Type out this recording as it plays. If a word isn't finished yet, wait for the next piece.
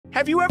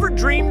Have you ever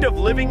dreamed of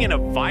living in a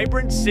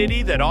vibrant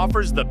city that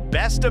offers the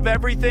best of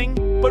everything,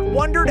 but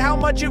wondered how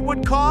much it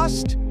would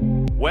cost?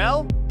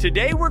 Well,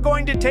 today we're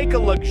going to take a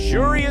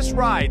luxurious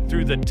ride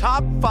through the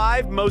top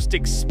 5 most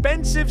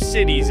expensive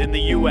cities in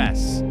the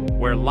US,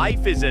 where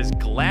life is as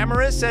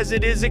glamorous as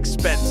it is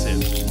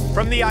expensive.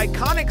 From the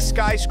iconic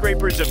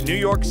skyscrapers of New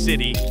York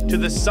City to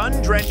the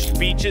sun-drenched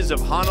beaches of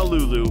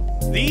Honolulu,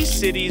 these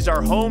cities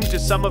are home to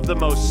some of the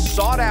most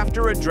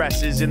sought-after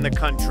addresses in the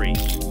country.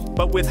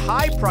 But with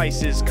high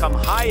prices come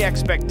high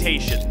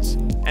expectations,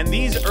 and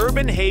these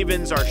urban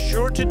havens are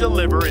sure to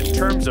deliver in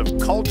terms of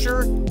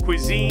culture,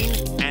 cuisine,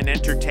 and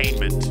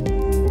entertainment.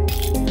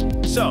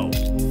 So,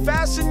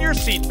 fasten your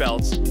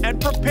seatbelts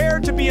and prepare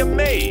to be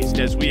amazed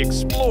as we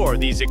explore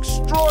these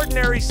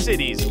extraordinary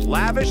cities'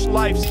 lavish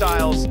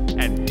lifestyles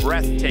and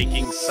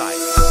breathtaking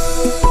sights.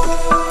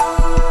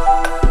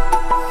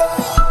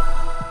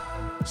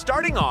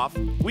 Starting off,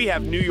 we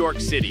have New York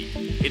City.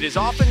 It is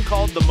often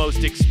called the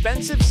most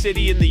expensive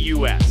city in the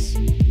US.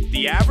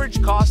 The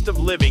average cost of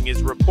living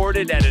is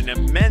reported at an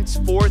immense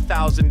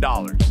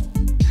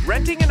 $4,000.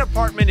 Renting an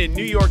apartment in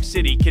New York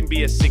City can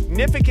be a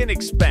significant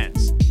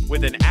expense,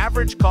 with an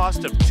average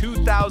cost of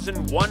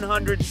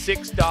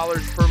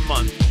 $2,106 per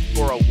month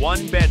for a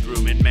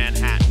one-bedroom in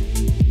Manhattan.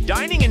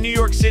 Dining in New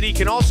York City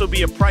can also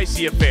be a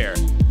pricey affair.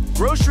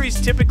 Groceries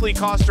typically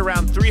cost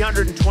around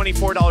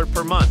 $324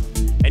 per month,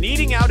 and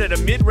eating out at a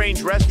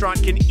mid-range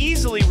restaurant can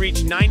easily reach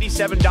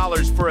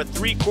 $97 for a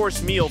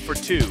 3-course meal for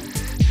 2.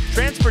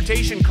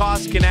 Transportation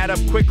costs can add up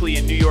quickly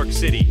in New York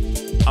City.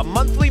 A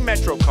monthly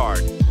Metro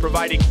card,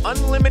 providing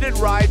unlimited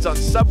rides on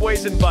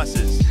subways and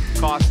buses,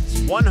 costs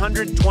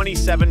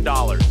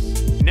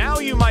 $127. Now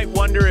you might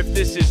wonder if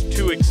this is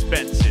too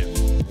expensive.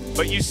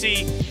 But you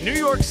see, New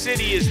York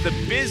City is the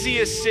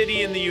busiest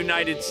city in the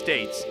United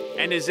States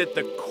and is at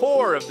the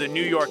core of the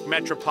New York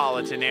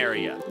metropolitan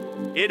area.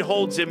 It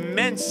holds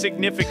immense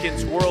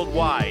significance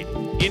worldwide,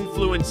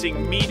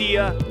 influencing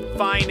media,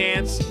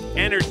 finance,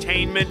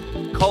 entertainment,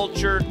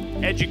 culture,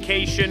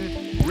 education,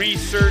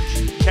 research,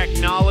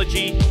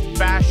 technology,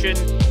 fashion,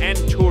 and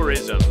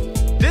tourism.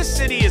 This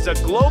city is a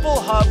global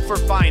hub for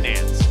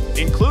finance,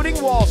 including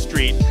Wall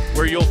Street,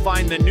 where you'll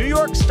find the New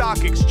York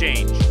Stock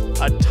Exchange,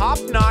 a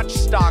top-notch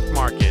stock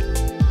market.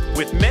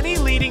 With many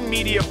leading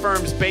media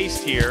firms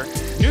based here,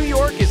 New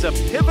York is a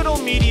pivotal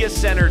media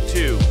center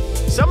too.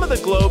 Some of the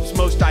globe's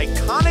most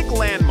iconic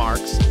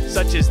landmarks,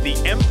 such as the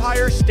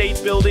Empire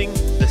State Building,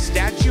 the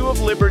Statue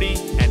of Liberty,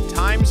 and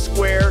Times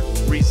Square,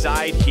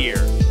 reside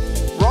here.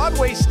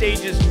 Broadway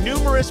stages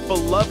numerous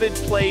beloved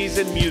plays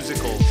and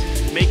musicals,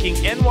 making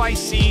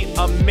NYC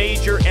a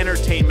major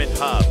entertainment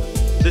hub.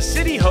 The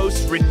city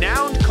hosts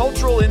renowned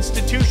cultural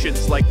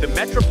institutions like the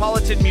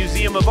Metropolitan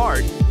Museum of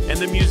Art and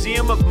the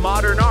Museum of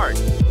Modern Art.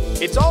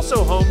 It's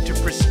also home to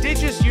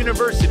prestigious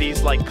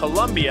universities like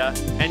Columbia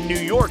and New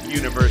York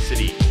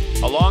University,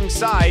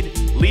 alongside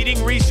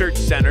leading research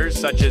centers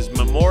such as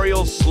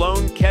Memorial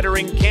Sloan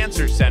Kettering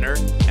Cancer Center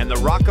and the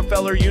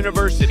Rockefeller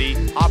University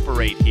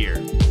operate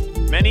here.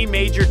 Many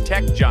major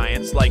tech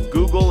giants like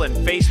Google and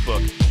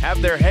Facebook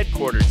have their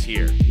headquarters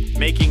here,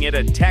 making it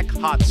a tech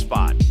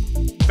hotspot.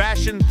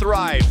 Fashion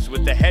thrives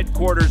with the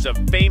headquarters of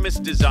famous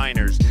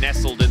designers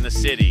nestled in the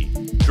city.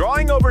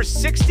 Drawing over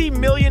 60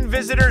 million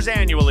visitors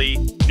annually,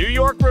 New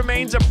York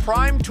remains a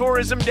prime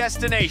tourism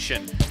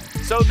destination.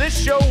 So this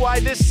shows why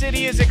this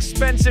city is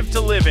expensive to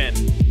live in.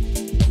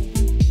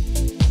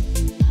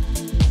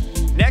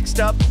 Next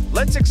up,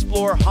 let's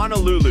explore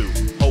Honolulu,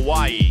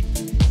 Hawaii.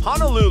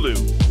 Honolulu,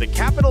 the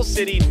capital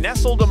city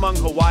nestled among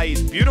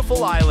Hawaii's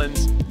beautiful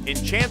islands,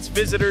 enchants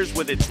visitors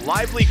with its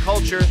lively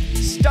culture,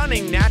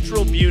 stunning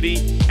natural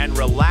beauty, and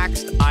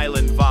relaxed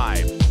island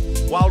vibe.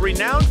 While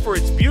renowned for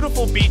its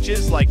beautiful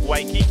beaches like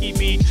Waikiki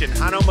Beach and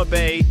Hanauma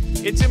Bay,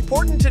 it's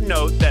important to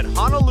note that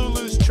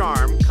Honolulu's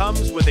charm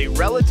comes with a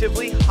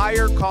relatively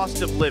higher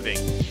cost of living.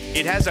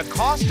 It has a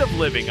cost of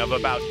living of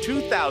about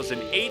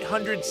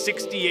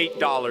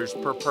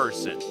 $2,868 per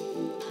person.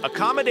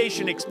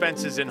 Accommodation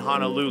expenses in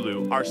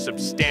Honolulu are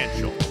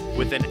substantial,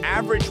 with an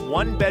average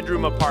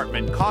one-bedroom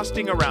apartment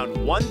costing around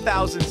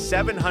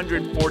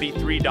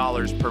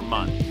 $1,743 per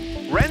month.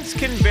 Rents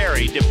can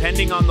vary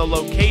depending on the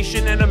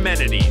location and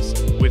amenities,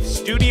 with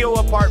studio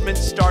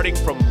apartments starting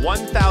from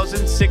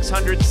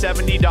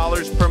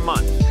 $1,670 per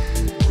month.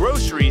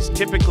 Groceries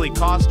typically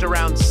cost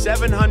around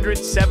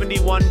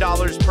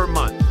 $771 per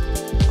month.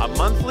 A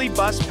monthly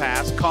bus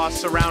pass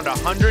costs around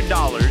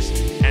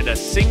 $100, and a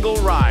single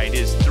ride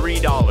is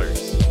 $3.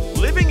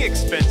 Living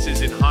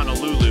expenses in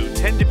Honolulu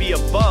tend to be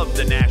above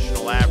the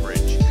national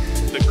average.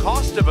 The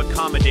cost of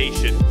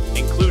accommodation,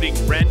 including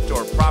rent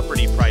or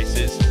property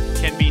prices,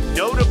 can be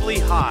notably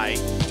high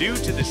due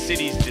to the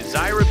city's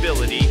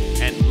desirability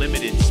and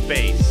limited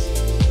space.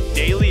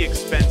 Daily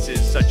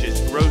expenses such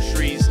as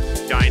groceries,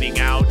 dining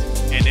out,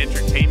 and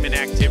entertainment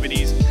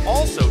activities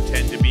also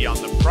tend to be on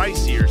the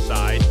pricier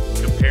side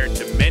compared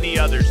to many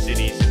other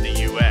cities in the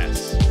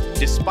US.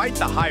 Despite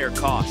the higher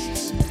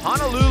costs,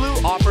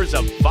 Honolulu offers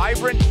a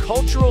vibrant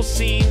cultural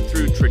scene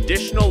through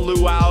traditional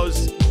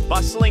luau's,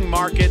 bustling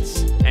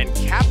markets, and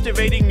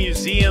captivating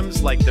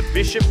museums like the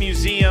Bishop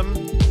Museum,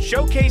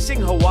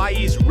 showcasing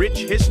Hawaii's rich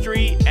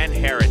history and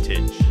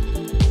heritage.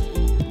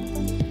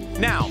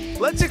 Now,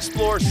 let's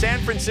explore San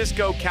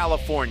Francisco,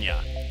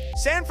 California.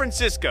 San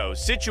Francisco,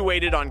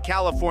 situated on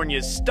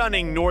California's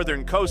stunning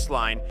northern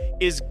coastline,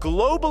 is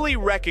globally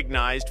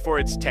recognized for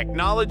its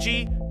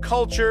technology,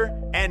 culture,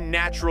 and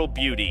natural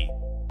beauty.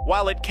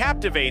 While it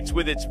captivates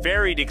with its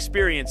varied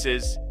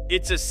experiences,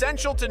 it's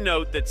essential to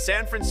note that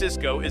San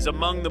Francisco is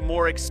among the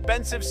more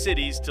expensive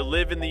cities to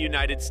live in the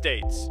United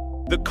States.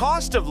 The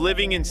cost of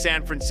living in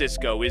San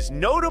Francisco is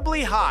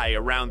notably high,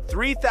 around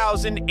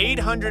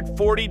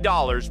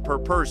 $3,840 per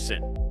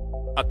person.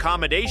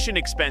 Accommodation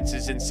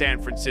expenses in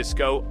San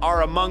Francisco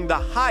are among the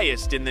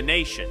highest in the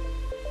nation.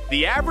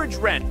 The average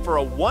rent for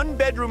a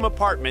one-bedroom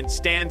apartment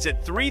stands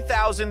at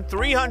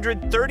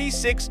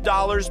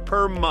 $3,336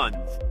 per month.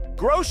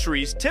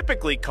 Groceries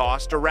typically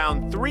cost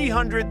around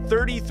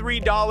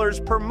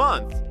 $333 per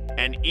month,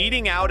 and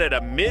eating out at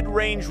a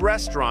mid-range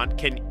restaurant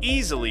can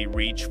easily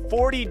reach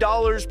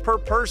 $40 per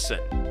person.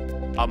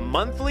 A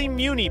monthly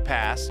Muni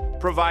Pass,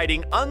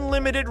 providing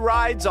unlimited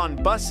rides on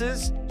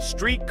buses,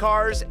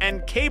 streetcars,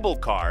 and cable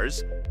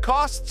cars,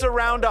 costs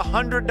around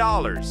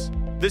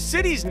 $100. The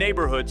city's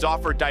neighborhoods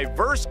offer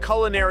diverse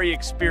culinary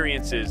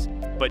experiences,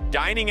 but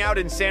dining out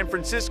in San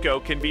Francisco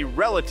can be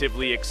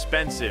relatively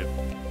expensive.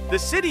 The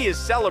city is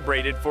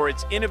celebrated for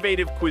its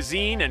innovative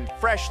cuisine and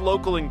fresh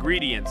local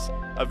ingredients,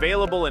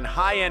 available in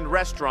high-end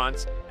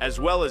restaurants as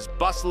well as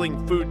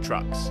bustling food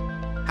trucks.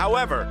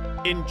 However,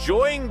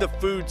 enjoying the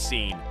food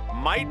scene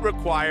might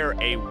require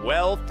a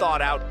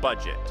well-thought-out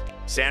budget.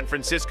 San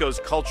Francisco's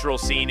cultural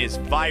scene is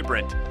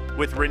vibrant,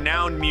 with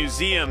renowned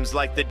museums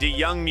like the De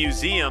Young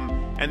Museum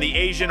and the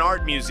Asian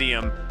Art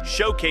Museum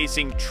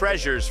showcasing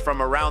treasures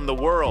from around the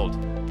world.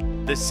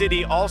 The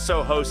city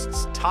also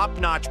hosts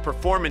top-notch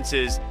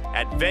performances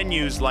at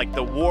venues like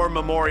the War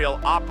Memorial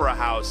Opera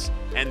House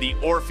and the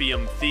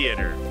Orpheum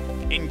Theater.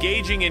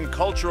 Engaging in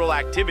cultural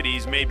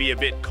activities may be a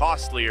bit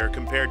costlier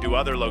compared to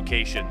other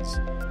locations.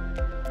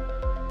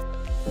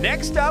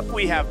 Next up,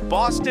 we have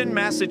Boston,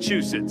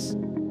 Massachusetts.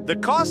 The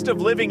cost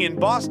of living in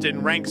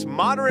Boston ranks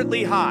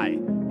moderately high,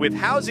 with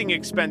housing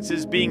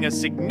expenses being a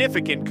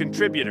significant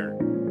contributor.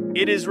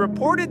 It is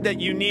reported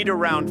that you need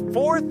around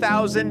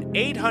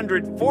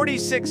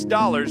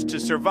 $4,846 to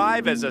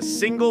survive as a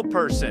single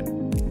person.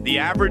 The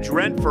average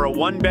rent for a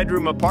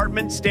one-bedroom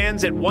apartment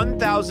stands at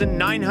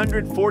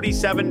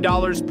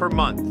 $1,947 per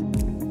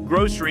month.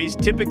 Groceries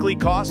typically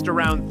cost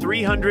around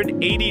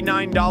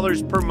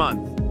 $389 per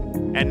month.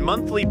 And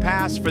monthly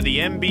pass for the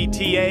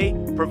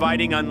MBTA,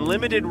 providing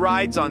unlimited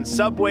rides on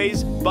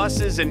subways,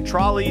 buses, and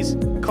trolleys,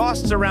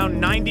 costs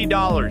around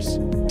 $90.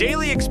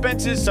 Daily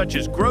expenses such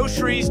as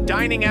groceries,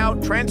 dining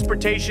out,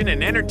 transportation,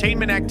 and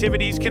entertainment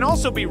activities can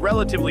also be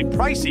relatively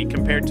pricey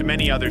compared to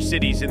many other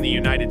cities in the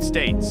United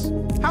States.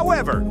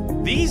 However,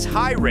 these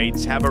high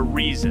rates have a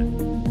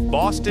reason.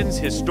 Boston's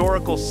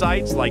historical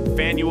sites like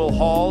Faneuil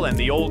Hall and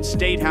the Old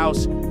State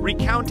House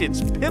recount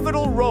its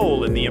pivotal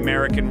role in the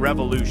American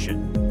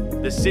Revolution.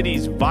 The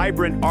city's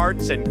vibrant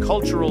arts and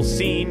cultural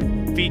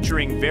scene,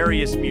 featuring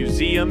various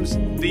museums,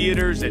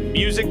 theaters, and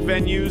music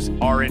venues,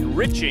 are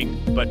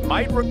enriching but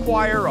might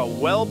require a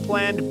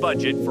well-planned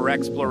budget for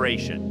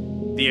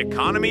exploration. The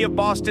economy of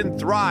Boston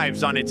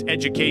thrives on its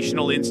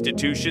educational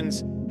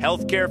institutions,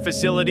 healthcare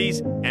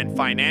facilities, and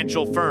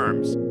financial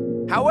firms.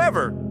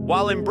 However,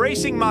 while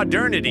embracing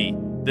modernity,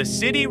 the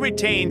city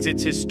retains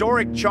its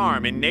historic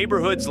charm in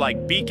neighborhoods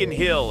like Beacon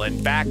Hill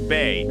and Back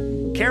Bay,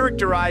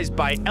 characterized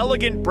by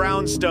elegant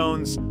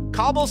brownstones,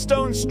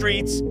 cobblestone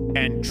streets,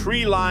 and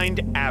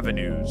tree-lined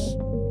avenues.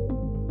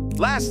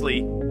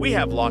 Lastly, we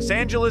have Los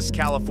Angeles,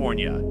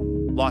 California.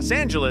 Los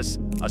Angeles,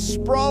 a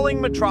sprawling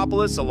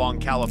metropolis along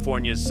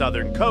California's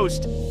southern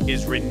coast,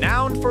 is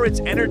renowned for its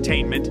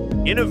entertainment,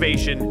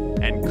 innovation,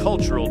 and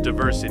cultural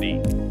diversity.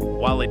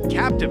 While it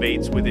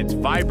captivates with its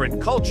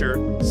vibrant culture,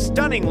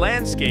 stunning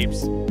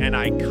landscapes, and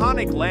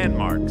iconic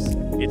landmarks,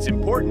 it's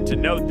important to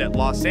note that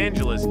Los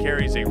Angeles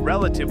carries a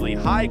relatively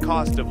high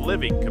cost of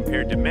living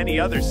compared to many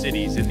other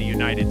cities in the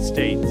United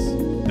States.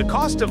 The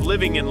cost of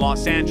living in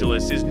Los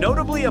Angeles is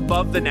notably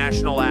above the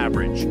national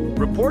average,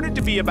 reported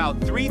to be about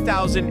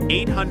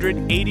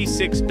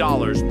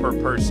 $3,886 per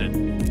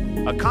person.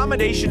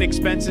 Accommodation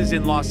expenses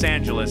in Los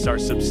Angeles are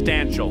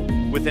substantial,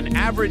 with an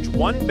average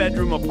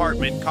one-bedroom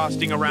apartment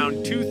costing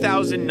around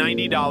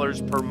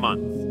 $2,090 per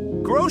month.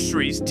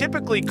 Groceries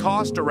typically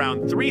cost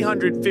around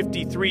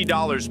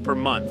 $353 per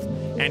month,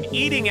 and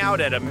eating out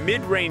at a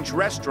mid-range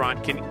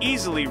restaurant can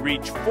easily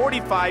reach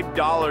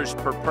 $45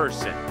 per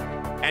person.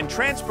 And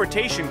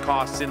transportation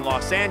costs in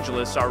Los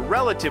Angeles are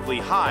relatively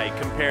high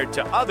compared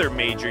to other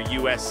major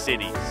U.S.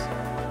 cities.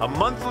 A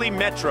monthly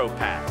Metro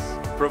Pass,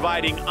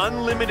 providing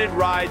unlimited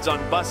rides on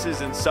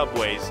buses and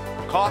subways,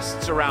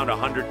 costs around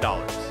 $100.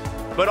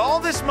 But all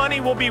this money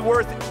will be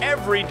worth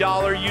every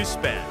dollar you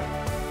spend.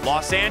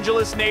 Los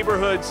Angeles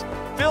neighborhoods,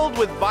 filled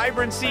with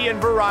vibrancy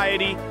and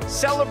variety,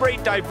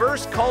 celebrate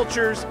diverse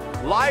cultures,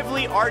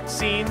 lively art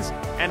scenes,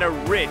 and a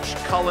rich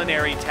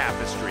culinary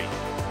tapestry.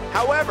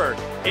 However,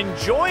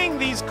 enjoying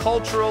these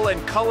cultural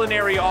and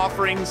culinary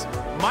offerings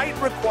might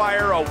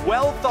require a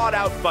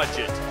well-thought-out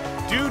budget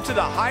due to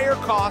the higher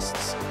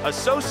costs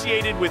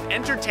associated with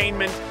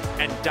entertainment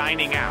and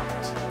dining out.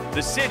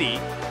 The city,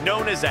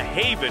 known as a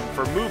haven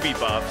for movie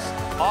buffs,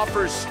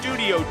 offers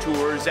studio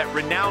tours at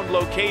renowned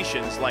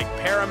locations like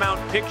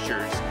Paramount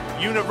Pictures,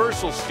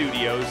 Universal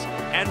Studios,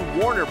 and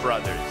Warner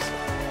Brothers.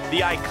 The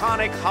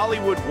iconic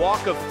Hollywood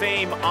Walk of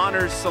Fame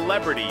honors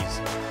celebrities,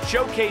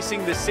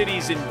 showcasing the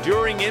city's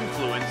enduring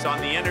influence on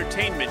the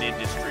entertainment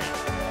industry.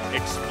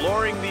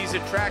 Exploring these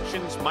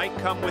attractions might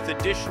come with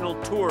additional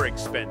tour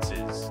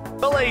expenses.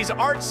 LA's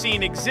art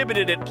scene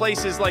exhibited at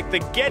places like the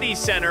Getty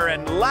Center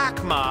and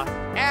LACMA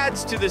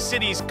adds to the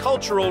city's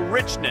cultural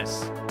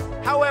richness.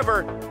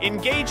 However,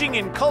 engaging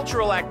in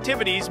cultural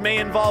activities may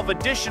involve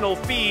additional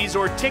fees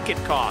or ticket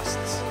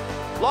costs.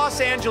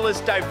 Los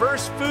Angeles'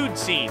 diverse food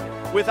scene,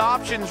 with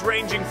options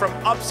ranging from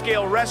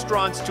upscale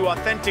restaurants to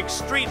authentic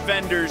street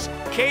vendors,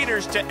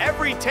 caters to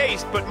every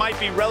taste but might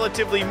be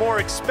relatively more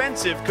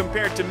expensive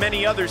compared to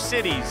many other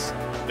cities.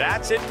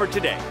 That's it for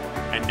today.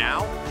 And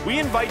now, we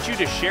invite you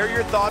to share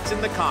your thoughts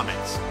in the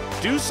comments.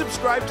 Do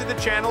subscribe to the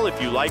channel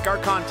if you like our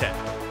content.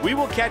 We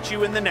will catch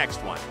you in the next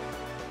one.